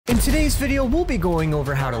In today's video, we'll be going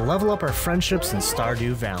over how to level up our friendships in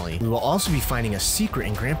Stardew Valley. We will also be finding a secret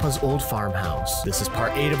in Grandpa's old farmhouse. This is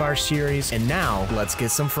part 8 of our series, and now, let's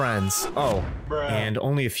get some friends. Oh, and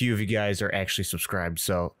only a few of you guys are actually subscribed,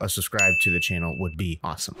 so a subscribe to the channel would be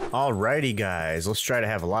awesome. Alrighty guys, let's try to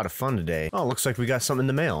have a lot of fun today. Oh, looks like we got something in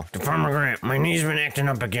the mail. To Farmer Grant, my knee's been acting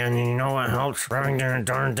up again, and you know what helps? Rubbing down a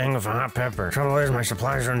darn thing with a hot pepper. Trouble is, my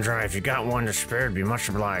supplies run dry. If you got one to spare, it'd be much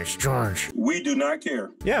obliged. George. We do not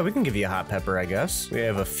care. Yeah, we can give you a hot pepper, I guess. We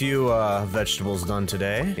have a few vegetables done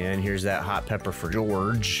today, and here's that hot pepper for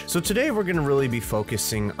George. So today we're gonna really be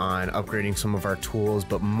focusing on upgrading some of our tools,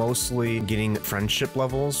 but mostly getting friendship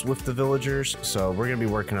levels with the villagers. So we're gonna be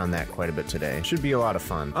working on that quite a bit today. Should be a lot of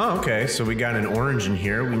fun. Oh, okay, so we got an orange in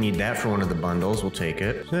here. We need that for one of the bundles. We'll take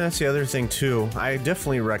it. And that's the other thing too. I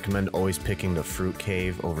definitely recommend always picking the fruit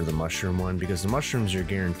cave over the mushroom one, because the mushrooms are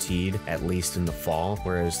guaranteed, at least in the fall,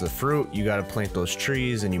 whereas the fruit, you gotta plant those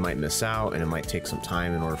trees and you might miss out, and it might take some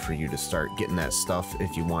time in order for you to start getting that stuff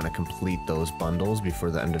if you want to complete those bundles before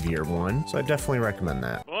the end of year 1. So I definitely recommend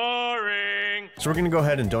that. So we're gonna go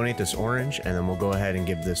ahead and donate this orange, and then we'll go ahead and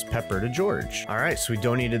give this pepper to George. All right, so we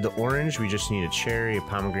donated the orange. We just need a cherry, a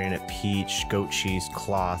pomegranate, peach, goat cheese,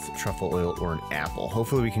 cloth, truffle oil, or an apple.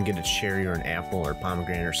 Hopefully we can get a cherry or an apple or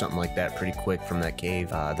pomegranate or something like that pretty quick from that cave.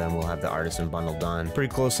 Then we'll have the artisan bundle done.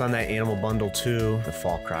 Pretty close on that animal bundle too, the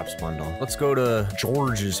fall crops bundle. Let's go to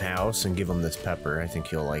George's house and give him this pepper. I think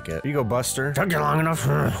he'll like it. Here you go, Buster. Took you long enough?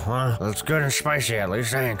 Well, it's good and spicy at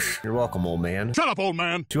least, thanks. You're welcome, old man. Shut up, old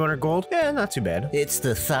man. 200 gold? Yeah, not too bad. It's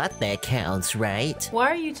the thought that counts, right? Why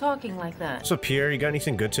are you talking like that? So Pierre, you got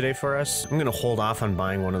anything good today for us? I'm gonna hold off on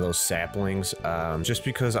buying one of those saplings, just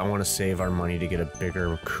because I want to save our money to get a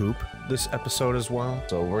bigger coop this episode as well.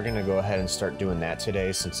 So we're gonna go ahead and start doing that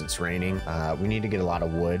today since it's raining. We need to get a lot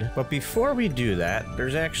of wood. But before we do that,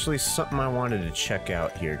 there's actually something I wanted to check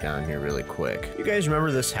out down here really quick. You guys remember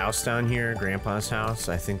this house down here, Grandpa's house?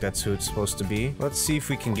 I think that's who it's supposed to be. Let's see if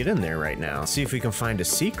we can get in there right now. Let's see if we can find a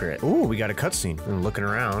secret. Ooh, we got a cutscene. I'm looking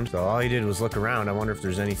around. So all he did was look around. I wonder if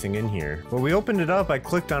there's anything in here. Well, we opened it up. I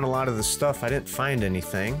clicked on a lot of the stuff. I didn't find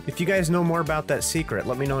anything. If you guys know more about that secret,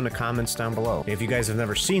 let me know in the comments down below. If you guys have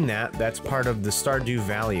never seen that, that's part of the Stardew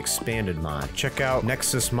Valley expanded mod. Check out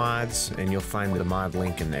Nexus mods and you'll find the mod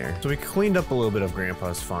link in there. So we cleaned up a little bit of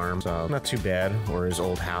Grandpa's farm, so not too bad, or his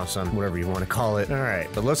old house, on whatever you want to call it. All right,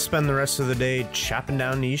 but let's spend the rest of the day chopping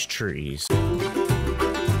down these trees.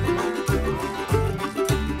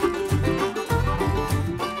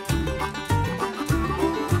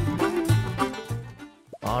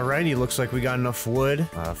 Alrighty, looks like we got enough wood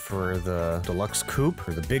for the deluxe coop,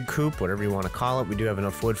 or the big coop, whatever you want to call it. We do have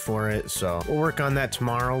enough wood for it, so we'll work on that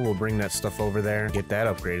tomorrow. We'll bring that stuff over there, get that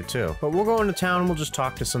upgraded too. But we'll go into town, we'll just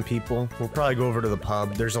talk to some people. We'll probably go over to the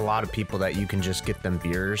pub. There's a lot of people that you can just get them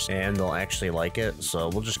beers and they'll actually like it, so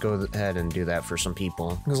we'll just go ahead and do that for some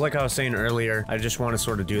people. Because like I was saying earlier, I just want to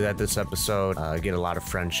sort of do that this episode, get a lot of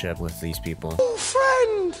friendship with these people. Oh,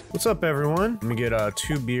 friend! What's up, everyone? Let me get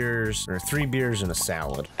 2 beers, or 3 beers and a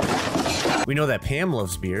salad. We know that Pam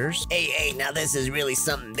loves beers. Hey, now this is really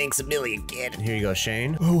something. Thanks a million, kid. Here you go,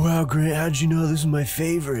 Shane. Oh wow, Grant, how'd you know this is my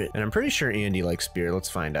favorite? And I'm pretty sure Andy likes beer. Let's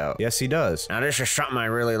find out. Yes, he does. Now this is something I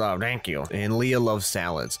really love, thank you. And Leah loves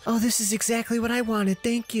salads. Oh, this is exactly what I wanted.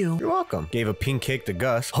 Thank you. You're welcome. Gave a pink cake to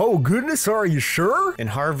Gus. Oh goodness, are you sure? And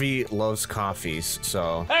Harvey loves coffees,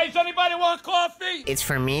 so. Hey, does anybody want coffee? It's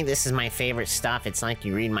for me. This is my favorite stuff. It's like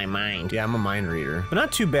you read my mind. Yeah, I'm a mind reader. But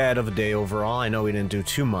not too bad of a day overall. I know we didn't do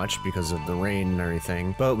too much because of the rain and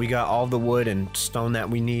everything, but we got all the wood and stone that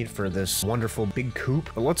we need for this wonderful big coop.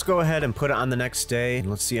 But let's go ahead and put it on the next day and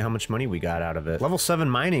let's see how much money we got out of it. Level 7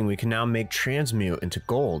 mining, we can now make transmute into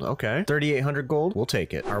gold. Okay, 3,800 gold, we'll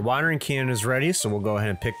take it. Our watering can is ready, so we'll go ahead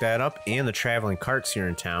and pick that up, and the traveling cart's here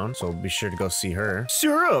in town, so be sure to go see her.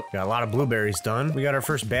 Syrup! Got a lot of blueberries done. We got our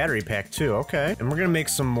first battery pack too. Okay, and we're gonna make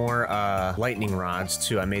some more lightning rods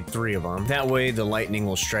too. I made 3 of them. That way the lightning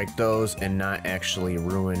will strike those and not actually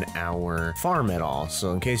ruin our farm at all.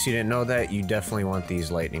 So in case you didn't know that, you definitely want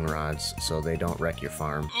these lightning rods so they don't wreck your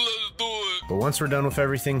farm. Let's do it. But once we're done with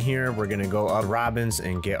everything here, we're gonna go up Robin's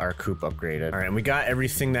and get our coop upgraded. All right, and we got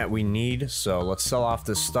everything that we need, so let's sell off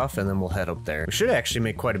this stuff and then we'll head up there. We should actually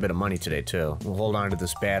make quite a bit of money today too. We'll hold on to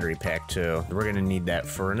this battery pack too. We're gonna need that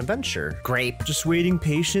for an adventure. Grape. Just waiting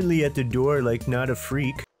patiently at the door like not a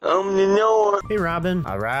freak. No. Hey, Robin.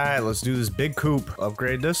 All right, let's do this big coop.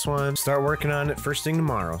 Upgrade this one. Start working on it first thing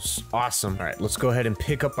tomorrow. Awesome. All right, let's go ahead and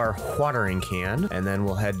pick up our watering can, and then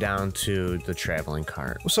we'll head down to the traveling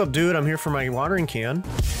cart. What's up, dude? I'm here for my watering can.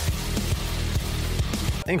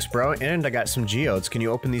 Thanks, bro. And I got some geodes. Can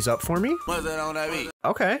you open these up for me?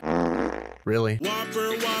 Okay. Really?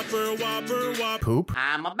 Whopper, whopper, whopper, whopper. Poop?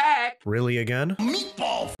 I'm back. Really again?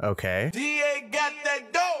 Meatball. Okay. DA got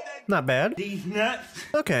that dough. Not bad. These nuts.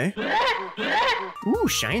 Okay. Ooh,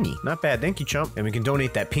 shiny. Not bad. Thank you, chump. And we can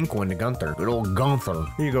donate that pink one to Gunther. Good old Gunther.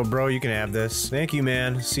 Here you go, bro. You can have this. Thank you,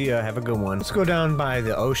 man. See ya. Have a good one. Let's go down by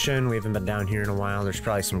the ocean. We haven't been down here in a while. There's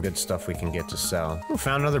probably some good stuff we can get to sell. Oh,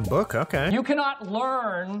 found another book. Okay. You cannot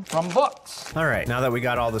learn from books. All right. Now that we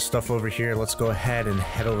got all this stuff over here, let's go ahead and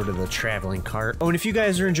head over to the traveling cart. Oh, and if you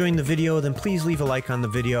guys are enjoying the video, then please leave a like on the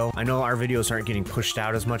video. I know our videos aren't getting pushed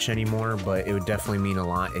out as much anymore, but it would definitely mean a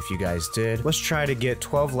lot if you guys did. Let's try to get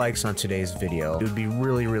 12 likes on today's video. It would be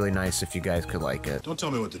really, really nice if you guys could like it. Don't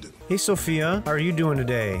tell me what to do. Hey, Sophia. How are you doing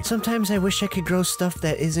today? Sometimes I wish I could grow stuff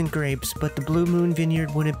that isn't grapes, but the Blue Moon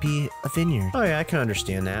Vineyard wouldn't be a vineyard. Oh, yeah, I can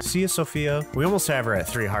understand that. See ya, Sophia. We almost have her at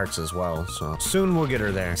 3 hearts as well, so soon we'll get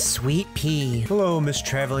her there. Sweet pea. Hello, Miss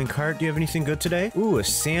Traveling Cart. Do you have anything good today? Ooh, a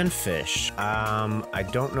sandfish. I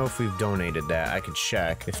don't know if we've donated that. I could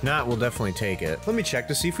check. If not, we'll definitely take it. Let me check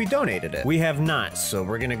to see if we donated it. We have not, so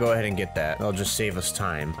we're gonna go ahead and get that. That'll just save us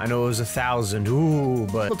time. I know it was 1,000. Ooh,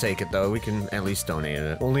 but we'll take it though. We can at least donate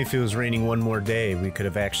it. Only if it was raining one more day, we could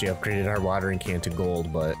have actually upgraded our watering can to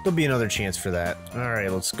gold, but there'll be another chance for that. All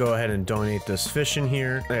right, let's go ahead and donate this fish in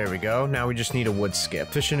here. There we go. Now we just need a wood skip.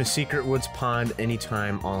 Fish in a secret woods pond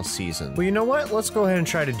anytime, all season. Well, you know what? Let's go ahead and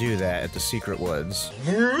try to do that at the secret woods.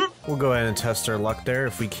 We'll go ahead and test our luck there.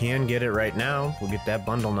 If we can get it right now, we'll get that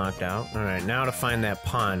bundle knocked out. All right, now to find that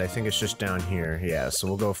pond. I think it's just down here. Yeah, so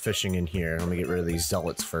we'll go fishing in here. Let me get rid of these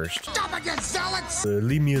zealots first. Stop again, zealots!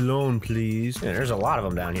 Leave me alone, please. Yeah, there's a lot of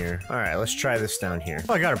them down here. All right, let's try this down here.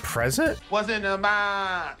 Oh, I got a present? What's in the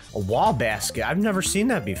box? A wall basket. I've never seen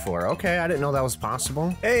that before. Okay, I didn't know that was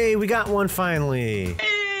possible. Hey, we got one finally.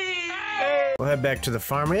 We'll head back to the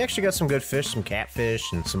farm. We actually got some good fish, some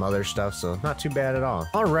catfish, and some other stuff, so not too bad at all.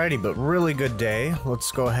 Alrighty, but really good day.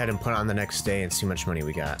 Let's go ahead and put on the next day and see how much money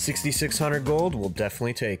we got. 6,600 gold, we'll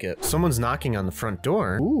definitely take it. Someone's knocking on the front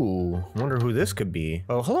door. Ooh, wonder who this could be.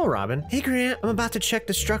 Oh, hello, Robin. Hey, Grant, I'm about to check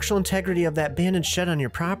the structural integrity of that abandoned shed on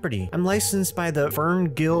your property. I'm licensed by the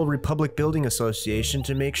Ferngill Republic Building Association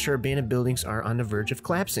to make sure abandoned buildings are on the verge of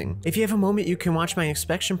collapsing. If you have a moment, you can watch my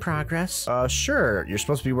inspection progress. Sure. You're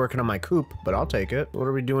supposed to be working on my coop, but I'll take it. What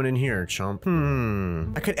are we doing in here, chump?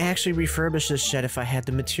 I could actually refurbish this shed if I had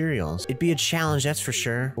the materials. It'd be a challenge, that's for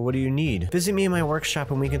sure. But what do you need? Visit me in my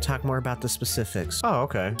workshop and we can talk more about the specifics. Oh,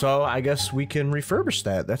 okay. So I guess we can refurbish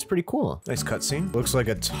that. That's pretty cool. Nice cutscene. Looks like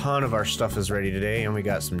a ton of our stuff is ready today, and we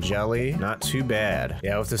got some jelly. Not too bad.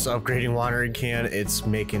 Yeah, with this upgrading watering can, it's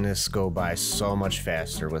making this go by so much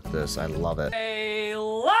faster with this. I love it. I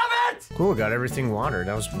love it! Cool, got everything watered.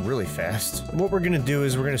 That was really fast. What we're gonna do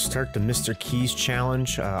is we're gonna start the Mr. Keys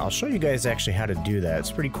challenge. I'll show you guys actually how to do that.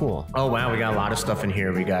 It's pretty cool. Oh wow, we got a lot of stuff in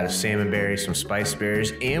here. We got a salmon berry, some spice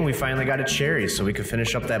berries, and we finally got a cherry, so we can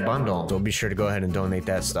finish up that bundle. So be sure to go ahead and donate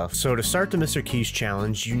that stuff. So to start the Mr. Keys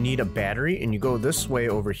challenge, you need a battery, and you go this way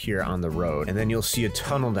over here on the road, and then you'll see a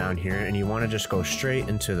tunnel down here, and you want to just go straight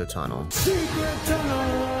into the tunnel. Secret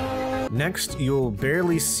tunnel! Next, you'll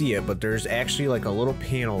barely see it, but there's actually like a little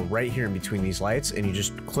panel right here in between these lights, and you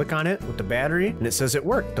just click on it with the battery, and it says it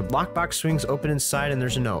worked. The lockbox swings open inside, and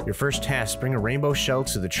there's a note. Your first task, bring a rainbow shell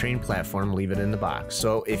to the train platform, leave it in the box.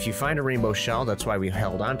 So if you find a rainbow shell, that's why we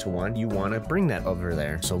held onto one, you want to bring that over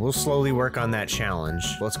there. So we'll slowly work on that challenge.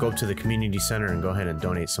 Let's go up to the community center and go ahead and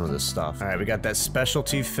donate some of this stuff. All right, we got that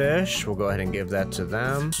specialty fish. We'll go ahead and give that to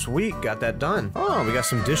them. Sweet, got that done. Oh, we got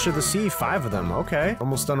some dish of the sea, 5 of them. Okay,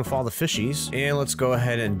 almost done with all the fishies. And let's go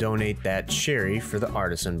ahead and donate that cherry for the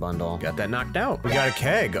artisan bundle. Got that knocked out. We got a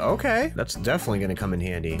keg. Okay, that's definitely gonna come in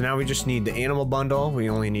handy. Now we just need the animal bundle. We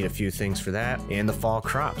only need a few things for that, and the fall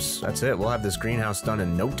crops. That's it. We'll have this greenhouse done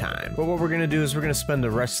in no time. But what we're gonna do is we're gonna spend the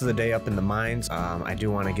rest of the day up in the mines. I do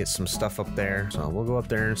want to get some stuff up there, so we'll go up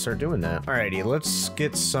there and start doing that. Alrighty, let's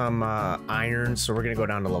get some iron. So we're gonna go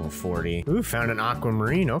down to level 40. Ooh, found an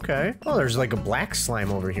aquamarine. Okay. Oh, there's like a black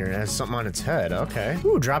slime over here. It has something on its head. Okay.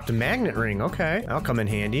 Ooh, dropped a magnet ring. Okay, that'll come in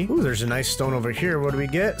handy. Ooh, there's a nice stone over here. What do we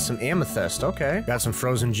get? Some amethyst. Okay. Got some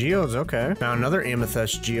frozen geodes. Okay. Found another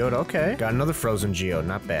amethyst geode. Okay. Got another frozen geode.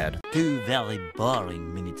 Not bad. 2 very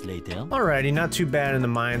boring minutes later. Alrighty, not too bad in the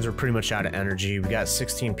mines. We're pretty much out of energy. We got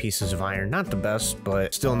 16 pieces of iron. Not the best,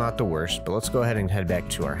 but still not the worst. But let's go ahead and head back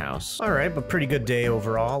to our house. Alright, but pretty good day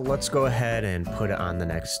overall. Let's go ahead and put it on the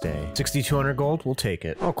next day. 6,200 gold. We'll take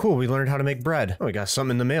it. Oh, cool. We learned how to make bread. Oh, we got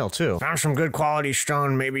something in the mail, too. Found some good quality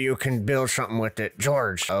stone. Maybe you can build something with it.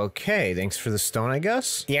 George. Okay, thanks for the stone, I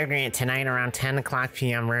guess. Dear Grant, tonight around 10 o'clock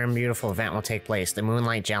p.m., rare and beautiful event will take place. The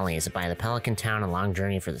Moonlight Jelly is by the Pelican Town, a long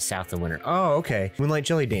journey for the south of winter. Oh, okay. Moonlight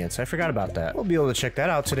Jelly Dance. I forgot about that. We'll be able to check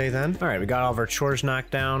that out today then. All right, we got all of our chores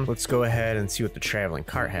knocked down. Let's go ahead and see what the traveling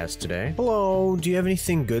cart has today. Hello, do you have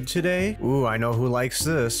anything good today? Ooh, I know who likes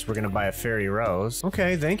this. We're gonna buy a fairy rose.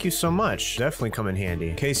 Okay, thank you so much. Definitely come in handy.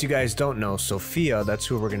 In case you guys don't know, Sophia, that's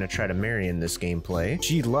who we're gonna try to marry in this gameplay.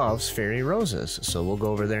 She loves fairy roses, so we'll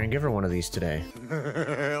go over there and give her one of these today.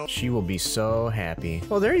 She will be so happy.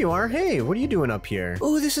 Oh, there you are. Hey, what are you doing up here?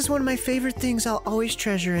 Oh, this is one of my favorite things. I'll always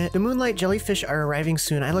treasure it. The moonlight jellyfish are arriving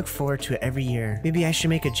soon. I look forward to it every year. Maybe I should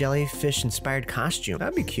make a jellyfish-inspired costume.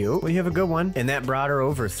 That'd be cute. Well, you have a good one. And that brought her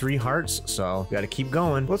over 3 hearts, so we gotta keep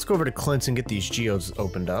going. Let's go over to Clint's and get these geodes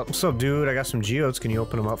opened up. What's up, dude? I got some geodes. Can you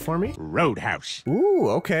open them up for me? Roadhouse. Ooh,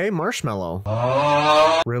 okay. Marshmallow.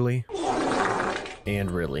 Really?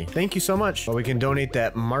 And really. Thank you so much. Well, we can donate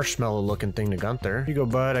that marshmallow looking thing to Gunther. Here you go,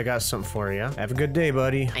 bud. I got something for you. Have a good day,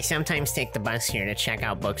 buddy. I sometimes take the bus here to check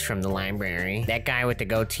out books from the library. That guy with the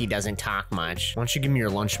goatee doesn't talk much. Why don't you give me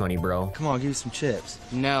your lunch money, bro? Come on, give me some chips.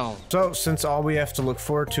 No. So, since all we have to look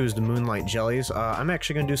forward to is the moonlight jellies, I'm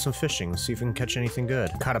actually gonna do some fishing. See if we can catch anything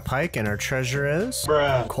good. Caught a pike, and our treasure is...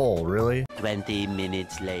 Bruh. Coal, really? 20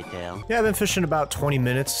 minutes later. Yeah, I've been fishing about 20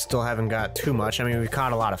 minutes. Still haven't got too much. I mean, we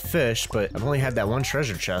caught a lot of fish, but I've only had that one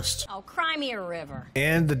treasure chest. Oh, cry me a river.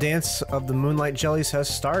 And the dance of the moonlight jellies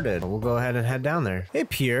has started. We'll go ahead and head down there. Hey,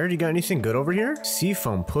 Pierre, do you got anything good over here?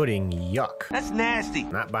 Seafoam pudding, yuck. That's nasty.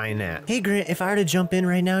 Not buying that. Hey, Grant, if I were to jump in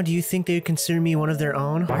right now, do you think they would consider me one of their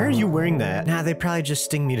own? Why are you wearing that? Nah, they'd probably just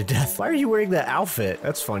sting me to death. Why are you wearing that outfit?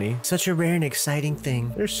 That's funny. Such a rare and exciting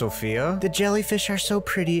thing. There's Sophia. The jellyfish are so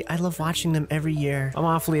pretty. I love watching them every year. I'm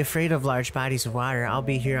awfully afraid of large bodies of water. I'll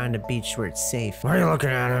be here on the beach where it's safe. Why are you looking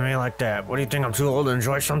at me like that? What do you think, I'm too old to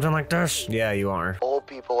enjoy something like this? Yeah, you are. Old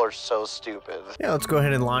people are so stupid. Yeah, let's go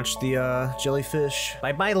ahead and launch the jellyfish.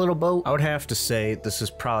 Bye-bye, little boat. I would have to say this is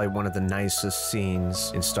probably one of the nicest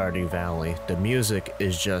scenes in Stardew Valley. The music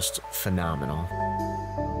is just phenomenal.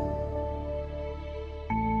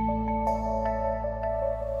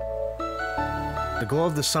 The glow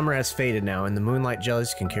of the summer has faded now, and the moonlight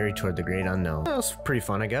jellies can carry toward the great unknown. That was pretty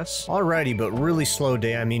fun, I guess. Alrighty, but really slow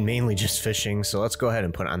day. I mean, mainly just fishing, so let's go ahead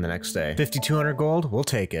and put it on the next day. 5,200 gold, we'll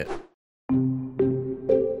take it.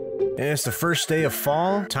 And it's the first day of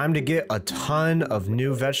fall. Time to get a ton of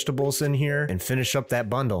new vegetables in here and finish up that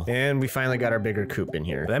bundle. And we finally got our bigger coop in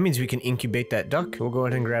here. That means we can incubate that duck. We'll go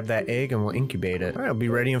ahead and grab that egg and we'll incubate it. All right, it'll be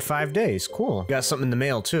ready in 5 days. Cool. Got something in the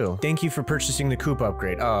mail too. Thank you for purchasing the coop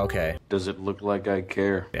upgrade. Oh, okay. Does it look like I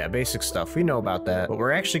care? Yeah, basic stuff. We know about that. But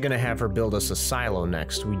we're actually gonna have her build us a silo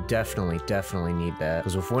next. We definitely need that.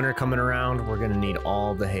 Because with winter coming around, we're gonna need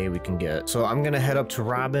all the hay we can get. So I'm gonna head up to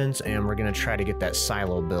Robin's and we're gonna try to get that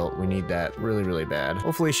silo built. We need that really bad.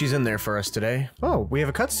 Hopefully she's in there for us today. Oh, we have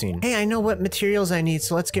a cutscene. Hey, I know what materials I need,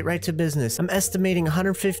 so let's get right to business. I'm estimating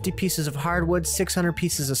 150 pieces of hardwood, 600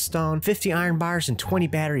 pieces of stone, 50 iron bars, and 20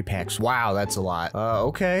 battery packs. Wow, that's a lot.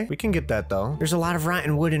 Okay. We can get that though. There's a lot of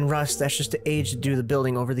rotten wood and rust. That's just the age to do the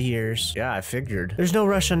building over the years. Yeah, I figured. There's no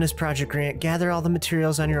rush on this project, Grant. Gather all the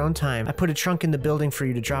materials on your own time. I put a trunk in the building for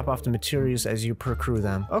you to drop off the materials as you procure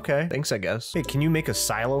them. Okay, thanks I guess. Hey, can you make a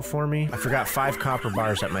silo for me? I forgot 5 copper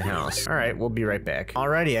bars at my house. All right, we'll be right back.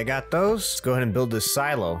 Alrighty, I got those. Let's go ahead and build this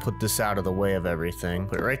silo. Put this out of the way of everything.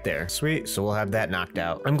 Put it right there. Sweet, so we'll have that knocked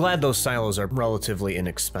out. I'm glad those silos are relatively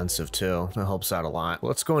inexpensive too. That helps out a lot.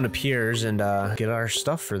 Let's go into Pierre's and get our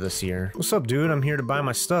stuff for this year. What's up, dude? I'm here to buy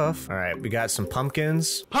my stuff. All right, we got some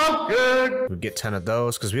pumpkins. Pumpkin! We'll get 10 of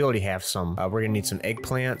those because we already have some. We're gonna need some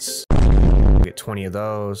eggplants. Get 20 of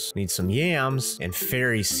those. Need some yams and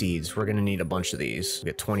fairy seeds. We're gonna need a bunch of these.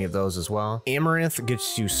 Get 20 of those as well. Amaranth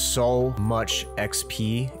gets you so much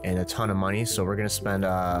XP and a ton of money, so we're gonna spend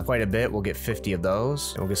quite a bit. We'll get 50 of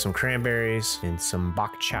those. And we'll get some cranberries and some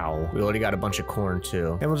bok chow. We already got a bunch of corn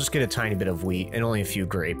too. And we'll just get a tiny bit of wheat and only a few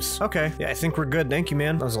grapes. Okay, yeah, I think we're good. Thank you,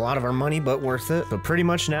 man. That was a lot of our money, but worth it. But pretty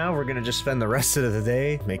much now, we're gonna just spend the rest of the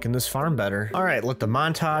day making this farm better. All right, let the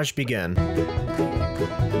montage begin.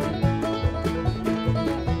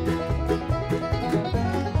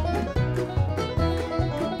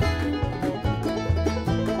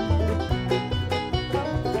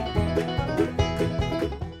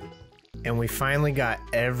 we finally got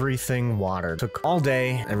everything watered. Took all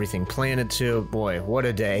day, everything planted too. Boy, what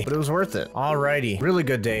a day. But it was worth it. Alrighty, really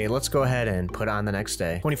good day. Let's go ahead and put on the next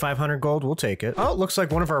day. 2,500 gold, we'll take it. Oh, it looks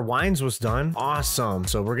like one of our wines was done. Awesome.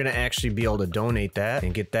 So we're gonna actually be able to donate that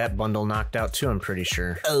and get that bundle knocked out too, I'm pretty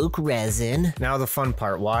sure. Oak resin. Now the fun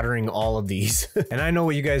part, watering all of these. And I know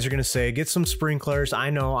what you guys are gonna say, get some sprinklers. I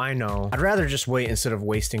know. I'd rather just wait instead of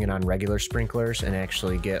wasting it on regular sprinklers and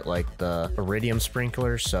actually get like the iridium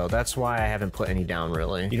sprinklers. So that's why I haven't put any down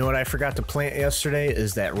really. You know what I forgot to plant yesterday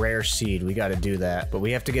is that rare seed. We gotta do that, but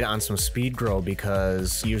we have to get it on some speed grow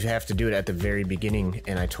because you have to do it at the very beginning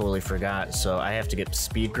and I totally forgot. So I have to get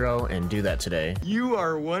speed grow and do that today. You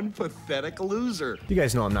are one pathetic loser. You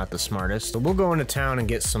guys know I'm not the smartest. So we'll go into town and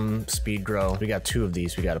get some speed grow. We got 2 of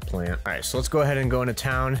these we gotta plant. All right, so let's go ahead and go into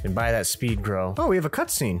town and buy that speed grow. Oh, we have a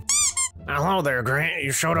cutscene. Hello there, Grant.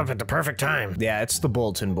 You showed up at the perfect time. Yeah, it's the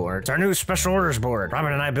bulletin board. It's our new special orders board.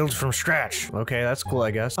 Robin and I built it from scratch. Okay, that's cool,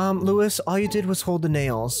 I guess. Lewis, all you did was hold the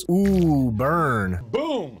nails. Ooh, burn.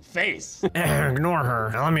 Boom, face. Ignore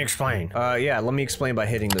her. Now let me explain. Yeah, let me explain by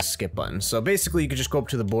hitting the skip button. So basically, you could just go up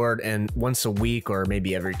to the board and once a week or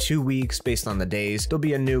maybe every 2 weeks, based on the days, there'll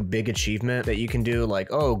be a new big achievement that you can do like,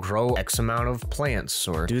 oh, grow X amount of plants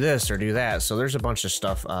or do this or do that. So there's a bunch of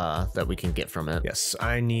stuff that we can get from it. Yes,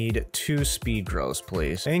 I need 2 speed grows,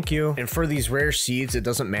 please. Thank you. And for these rare seeds, it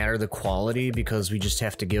doesn't matter the quality because we just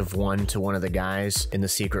have to give one to one of the guys in the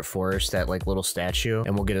secret forest, that like little statue,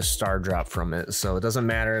 and we'll get a star drop from it. So it doesn't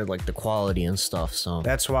matter like the quality and stuff. So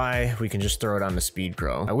that's why we can just throw it on the speed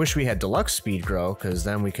grow. I wish we had deluxe speed grow because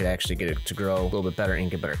then we could actually get it to grow a little bit better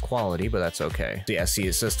and get better quality, but that's okay. So yeah, see,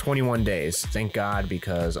 it says 21 days. Thank God,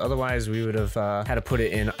 because otherwise we would have had to put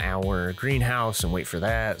it in our greenhouse and wait for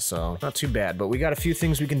that. So not too bad, but we got a few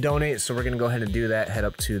things we can donate. So we're going to go ahead and do that, head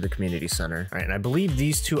up to the community center. All right, and I believe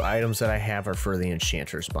these 2 items that I have are for the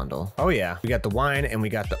enchanter's bundle. Oh yeah, we got the wine and we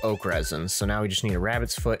got the oak resin. So now we just need a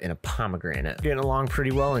rabbit's foot and a pomegranate. Getting along pretty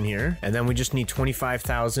well in here. And then we just need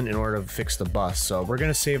 25,000 in order to fix the bus. So we're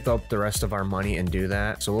gonna save up the rest of our money and do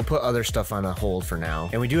that. So we'll put other stuff on a hold for now.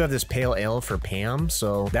 And we do have this pale ale for Pam,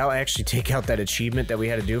 so that'll actually take out that achievement that we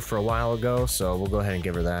had to do for a while ago. So we'll go ahead and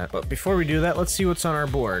give her that. But before we do that, let's see what's on our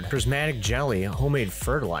board. Prismatic jelly, homemade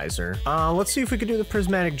fertilizer. Let's see if we could do the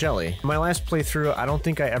prismatic jelly. My last playthrough, I don't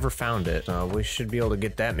think I ever found it. So we should be able to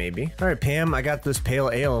get that maybe. All right, Pam, I got this pale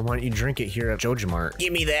ale. Why don't you drink it here at JojaMart?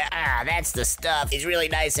 Give me that. Ah, that's the stuff. It's really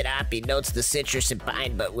nice and hoppy. Notes the citrus and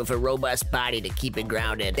pine, but with a robust body to keep it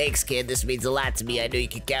grounded. Thanks, kid. This means a lot to me. I know you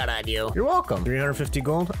can count on you. You're welcome. 350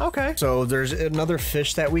 gold. Okay. So there's another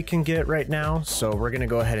fish that we can get right now. So we're going to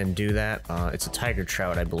go ahead and do that. It's a tiger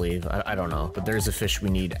trout, I believe. I don't know. But there's a fish we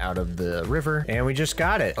need out of the river. And we just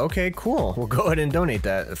got it. Okay, cool. We'll go ahead and donate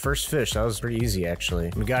that. The first fish. That was pretty easy,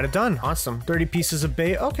 actually. We got it done. Awesome. 30 pieces of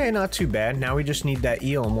bait. Okay, not too bad. Now we just need that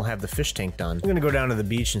eel and we'll have the fish tank done. I'm going to go down to the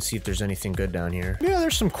beach and see if there's anything good down here. Yeah,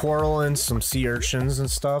 there's some coral and some sea urchins and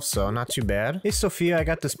stuff. So not too bad. Hey, Sophia, I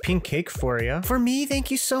got this pink cake for you. For me?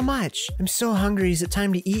 Thank you so much. I'm so hungry. Is it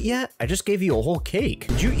time to eat yet? I just gave you a whole cake.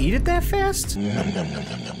 Did you eat it that fast?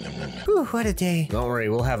 Whew, what a day. Don't worry,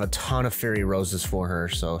 we'll have a ton of fairy roses for her,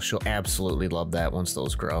 so she'll absolutely love that once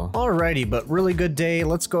those grow. Alrighty, but really good day.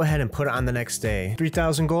 Let's go ahead and put it on the next day.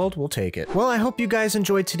 3,000 gold, we'll take it. Well, I hope you guys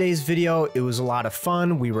enjoyed today's video. It was a lot of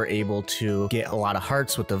fun. We were able to get a lot of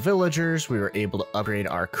hearts with the villagers. We were able to upgrade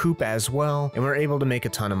our coop as well, and we were able to make a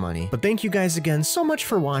ton of money. But thank you guys again so much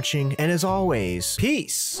for watching, and as always,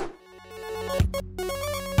 peace!